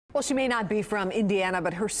Well, she may not be from Indiana,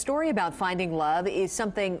 but her story about finding love is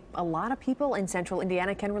something a lot of people in central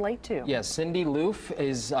Indiana can relate to. Yes, Cindy Loof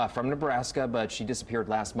is from Nebraska, but she disappeared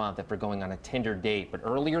last month after going on a Tinder date. But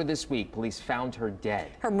earlier this week, police found her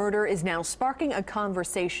dead. Her murder is now sparking a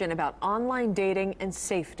conversation about online dating and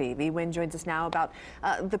safety. Vi Nguyen joins us now about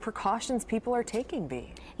the precautions people are taking,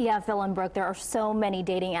 Vi. Yeah, Phil and Brooke, there are so many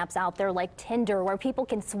dating apps out there like Tinder where people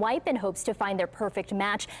can swipe in hopes to find their perfect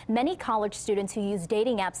match. Many college students who use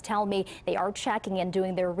dating apps tell me they are checking and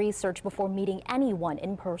doing their research before meeting anyone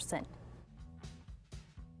in person.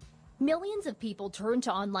 Millions of people turn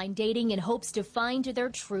to online dating in hopes to find their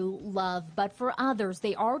true love, but for others,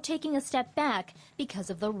 they are taking a step back because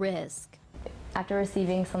of the risk. After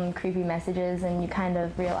receiving some creepy messages, and you kind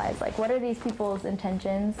of realize, like, what are these people's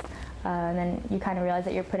intentions? And then you kind of realize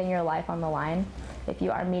that you're putting your life on the line if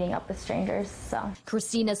you are meeting up with strangers. So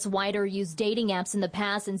Christina Swider used dating apps in the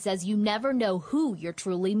past and says you never know who you're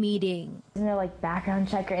truly meeting. There's no like background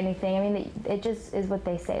check or anything. I mean, it just is what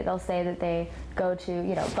they say. They'll say that they go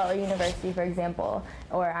to, Butler University, for example,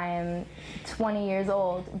 or I am 20 years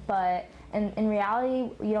old, but in reality,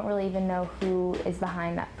 you don't really even know who is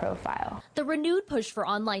behind that profile. The renewed push for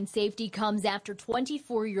online safety comes after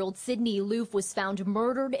 24-year-old Sydney Loof was found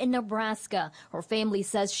murdered in Nebraska. Her family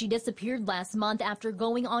says she disappeared last month after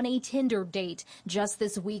going on a Tinder date. Just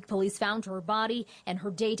this week, police found her body, and her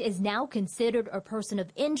date is now considered a person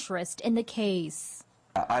of interest in the case.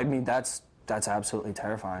 I mean, that's absolutely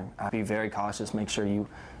terrifying. Be very cautious. Make sure you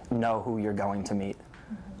know who you're going to meet,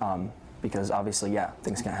 because obviously, yeah,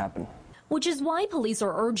 things can happen. Which is why police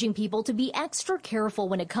are urging people to be extra careful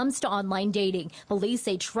when it comes to online dating. Police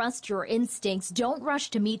say trust your instincts. Don't rush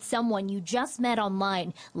to meet someone you just met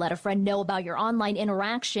online. Let a friend know about your online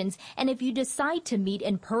interactions. And if you decide to meet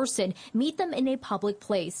in person, meet them in a public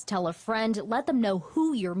place. Tell a friend, let them know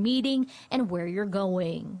who you're meeting and where you're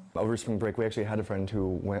going. Over spring break, we actually had a friend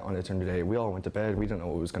who went on a Tinder date. We all went to bed. We didn't know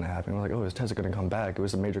what was going to happen. We're like, oh, is Tessa going to come back? It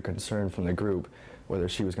was a major concern from the group whether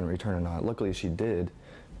she was going to return or not. Luckily, she did,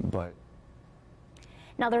 but...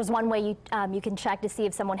 Now, there's one way you can check to see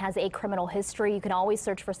if someone has a criminal history. You can always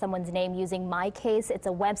search for someone's name using My Case. It's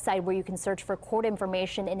a website where you can search for court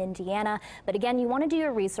information in Indiana. But again, you want to do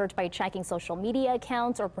your research by checking social media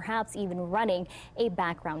accounts or perhaps even running a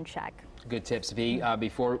background check. Good tips, Vi.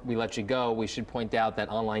 Before we let you go, we should point out that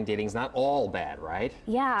online dating is not all bad, right?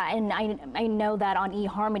 Yeah, and I know that on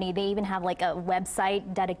eHarmony, they even have like a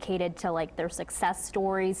website dedicated to like their success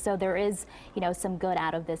stories. So there is, some good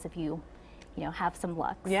out of this if you have some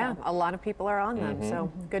luck. Yeah, so. A lot of people are on them,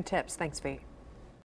 so good tips. Thanks, Vi.